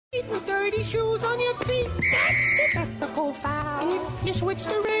With dirty shoes on your feet, that's a technical foul. If you switch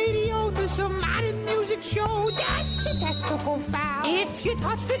the radio to some modern music show, that's a technical foul. If you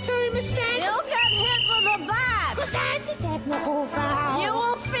touch the thermostat, you'll get hit with a bat. 'Cause that's a technical foul. You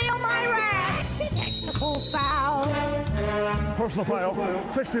will feel my wrath. That's a technical foul. Personal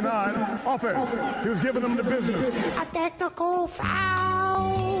foul, 69, offense. He was giving them the business. A technical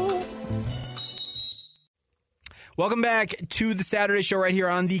foul. Welcome back to the Saturday Show right here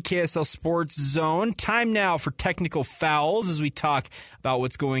on the KSL Sports Zone. Time now for technical fouls as we talk about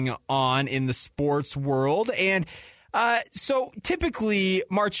what's going on in the sports world. And so typically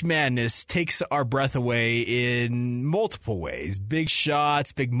March Madness takes our breath away in multiple ways. Big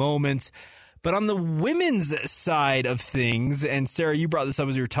shots, big moments. But on the women's side of things, and Sarah, you brought this up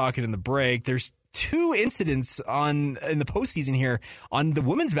as we were talking in the break, there's two incidents in the postseason here on the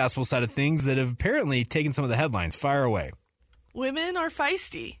women's basketball side of things that have apparently taken some of the headlines. Fire away. Women are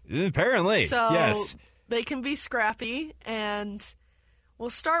feisty. Apparently, so yes. They can be scrappy, and we'll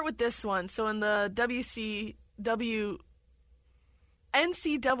start with this one. So in the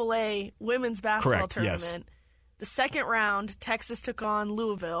NCAA women's basketball tournament, the second round, Texas took on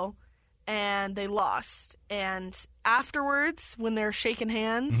Louisville, and they lost. And afterwards, when they're shaking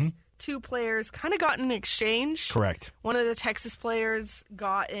hands, two players kind of got in an exchange. Correct. One of the Texas players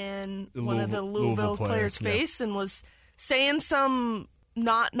got in one of the Louisville players' face and was saying some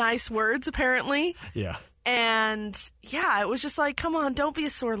not nice words, apparently. Yeah. And, yeah, it was just like, come on, don't be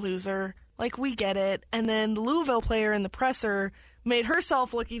a sore loser. Like, we get it. And then the Louisville player in the presser made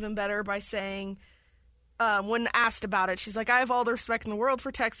herself look even better by saying, when asked about it, she's like, I have all the respect in the world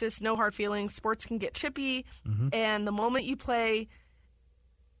for Texas, no hard feelings. Sports can get chippy. And the moment you play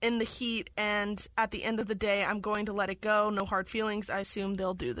in the heat and at the end of the day, I'm going to let it go. No hard feelings. I assume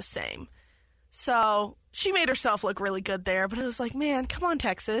they'll do the same. So she made herself look really good there, but it was like, man, come on,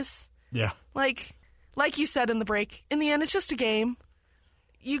 Texas. Yeah. Like you said in the break, in the end, it's just a game.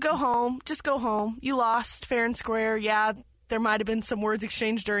 You go home. Just go home. You lost fair and square. Yeah, there might have been some words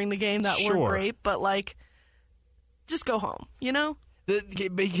exchanged during the game that weren't great, but, like, just go home, you know?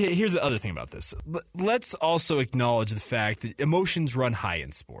 Here's the other thing about this. Let's also acknowledge the fact that emotions run high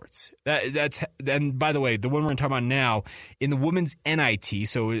in sports. And by the way, the one we're talking about now, in the women's NIT,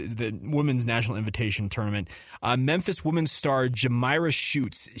 so the Women's National Invitation Tournament, Memphis women's star Jamira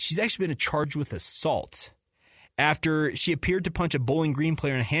Schutz, she's actually been charged with assault after she appeared to punch a Bowling Green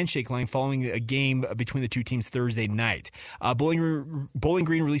player in a handshake line following a game between the two teams Thursday night. Bowling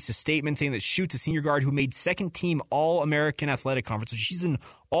Green released a statement saying that Schutz, a senior guard who made second-team All-American Athletic Conference, so she's an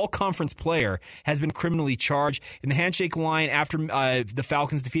all-conference player, has been criminally charged. In the handshake line after the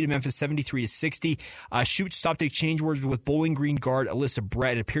Falcons defeated Memphis 73-60, Schutz stopped to exchange words with Bowling Green guard Alyssa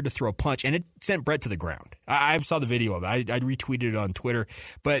Brett and appeared to throw a punch, and it sent Brett to the ground. I saw the video of it. I retweeted it on Twitter,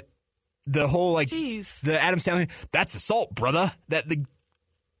 but the whole, like, the Adam Stanley, that's assault, brother.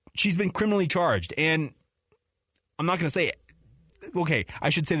 She's been criminally charged. And I'm not going to say it. Okay,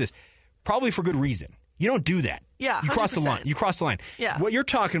 I should say this. Probably for good reason. You don't do that. Yeah, you cross the line. You cross the line. Yeah. What you're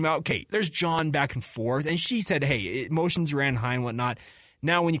talking about, okay, there's John back and forth, and she said, hey, emotions ran high and whatnot.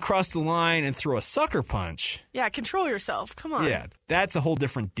 Now, when you cross the line and throw a sucker punch. Yeah, control yourself. Come on. Yeah, that's a whole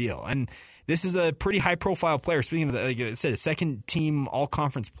different deal. And this is a pretty high-profile player. Speaking of that, like I said, a second-team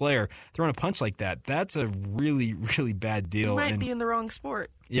all-conference player throwing a punch like that, that's a really, really bad deal. You might be in the wrong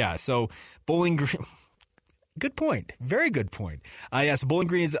sport. Yeah, so Bowling Green... Good point. Very good point. So Bowling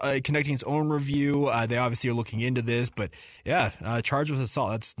Green is conducting its own review. They obviously are looking into this, but yeah, charged with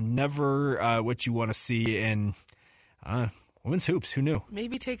assault. That's never what you want to see in women's hoops. Who knew?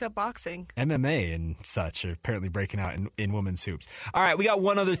 Maybe take up boxing. MMA and such are apparently breaking out in women's hoops. All right, we got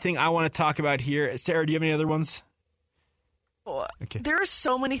one other thing I want to talk about here. Sarah, do you have any other ones? Okay. There are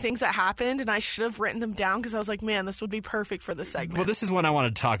so many things that happened, and I should have written them down because I was like, man, this would be perfect for this segment. Well, this is one I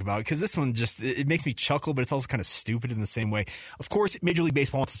wanted to talk about because this one it makes me chuckle, but it's also kind of stupid in the same way. Of course, Major League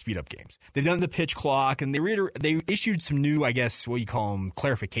Baseball wants to speed up games. They've done the pitch clock, and they issued some new, I guess, what you call them,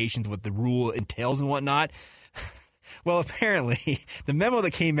 clarifications, what the rule entails and whatnot. Well, apparently, the memo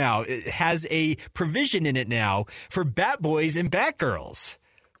that came out has a provision in it now for bat boys and bat girls.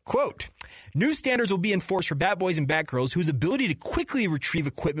 Quote, new standards will be enforced for bat boys and bat girls whose ability to quickly retrieve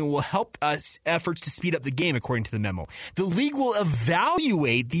equipment will help us efforts to speed up the game, according to the memo. The league will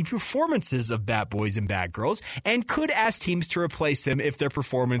evaluate the performances of bat boys and bat girls and could ask teams to replace them if their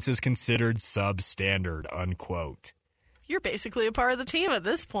performance is considered substandard, unquote. You're basically a part of the team at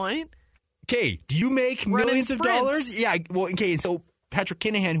this point. Okay, do you make millions of dollars? Yeah, well, okay, and so Patrick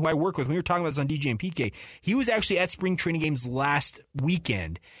Kinahan, who I work with, when we were talking about this on DJ and PK, he was actually at spring training games last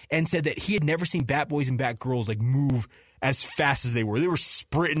weekend and said that he had never seen bat boys and bat girls like move as fast as they were. They were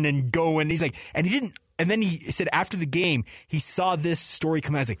sprinting and going. He's like, and he didn't. And then he said after the game, he saw this story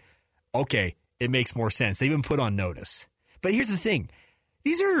come out. He's like, okay, it makes more sense. They've been put on notice. But here's the thing.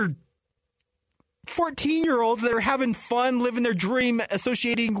 These are 14-year-olds that are having fun, living their dream,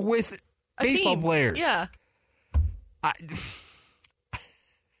 associating with baseball players. Yeah.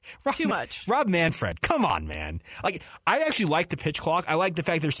 Too much. Rob Manfred, come on, man. Like, I actually like the pitch clock. I like the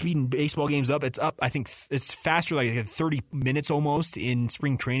fact they're speeding baseball games up. It's up. I think it's faster, like 30 minutes almost in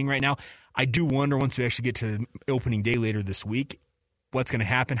spring training right now. I do wonder once we actually get to opening day later this week, what's going to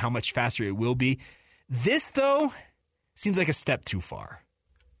happen, how much faster it will be. This, though, seems like a step too far.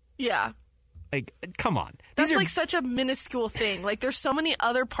 Yeah. Like, come on. That's like such a minuscule thing. Like, there's so many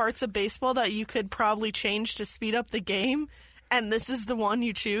other parts of baseball that you could probably change to speed up the game, and this is the one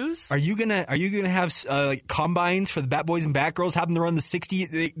you choose. Are you gonna have like combines for the bat boys and bat girls? Have them to run the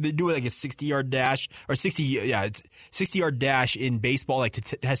 60? They do like a 60-yard dash or 60-yard dash in baseball, like to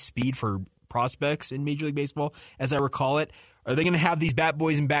test speed for prospects in Major League Baseball, as I recall it. Are they gonna have these bat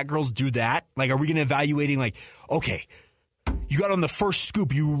boys and bat girls do that? Like, are we gonna evaluating like, okay, you got on the first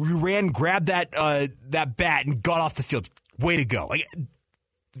scoop, you ran, grabbed that bat and got off the field. Way to go! Like,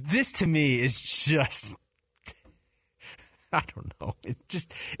 this to me is just. I don't know. It's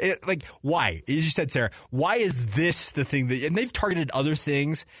just like, why? You just said, Sarah, why is this the thing that, and they've targeted other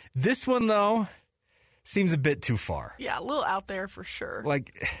things. This one, though, seems a bit too far. Yeah, a little out there for sure.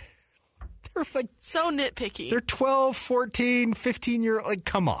 Like, they're like. So nitpicky. They're 12, 14, 15-year-old. Like,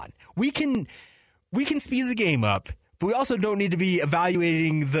 come on. We can speed the game up, but we also don't need to be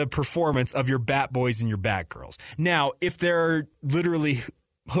evaluating the performance of your bat boys and your bat girls. Now, if they're literally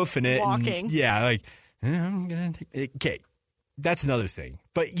hoofing it. Walking. Like, I'm going to take it. Okay. That's another thing.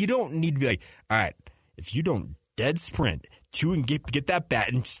 But you don't need to be like, all right, if you don't dead sprint to and get that bat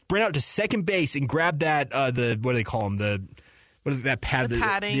and sprint out to second base and grab that, what do they call them? That pad? The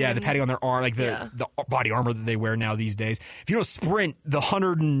padding. Yeah, the padding on their arm, like the body armor that they wear now these days. If you don't sprint the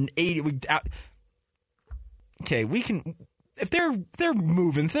 180, okay, we can, if they're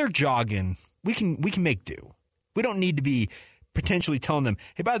moving, if they're jogging, we can make do. We don't need to be potentially telling them,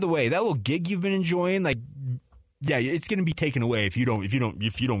 hey, by the way, that little gig you've been enjoying, like, yeah, it's going to be taken away if you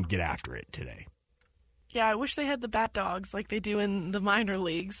don't get after it today. Yeah, I wish they had the bat dogs like they do in the minor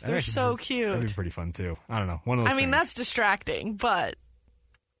leagues. They're so cute. That'd be pretty fun too. I don't know. One of those. I mean, that's distracting, but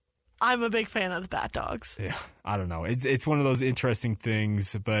I'm a big fan of the bat dogs. Yeah, I don't know. It's one of those interesting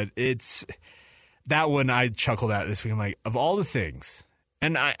things, but it's that one I chuckled at this week. I'm like, of all the things,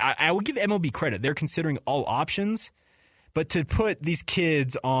 and I will give MLB credit. They're considering all options, but to put these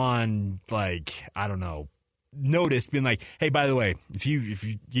kids on, like, I don't know, notice being like, hey, by the way, if you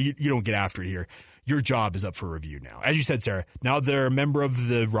don't get after it here, your job is up for review now. As you said, Sarah, now they're a member of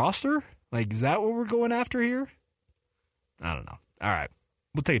the roster? Like, is that what we're going after here? I don't know. All right.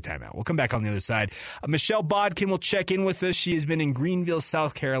 We'll take a timeout. We'll come back on the other side. Michelle Bodkin will check in with us. She has been in Greenville,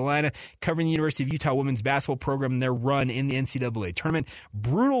 South Carolina, covering the University of Utah women's basketball program and their run in the NCAA tournament.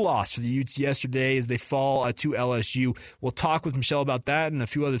 Brutal loss for the Utes yesterday as they fall to LSU. We'll talk with Michelle about that and a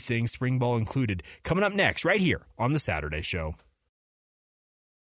few other things, spring ball included. Coming up next, right here on The Saturday Show.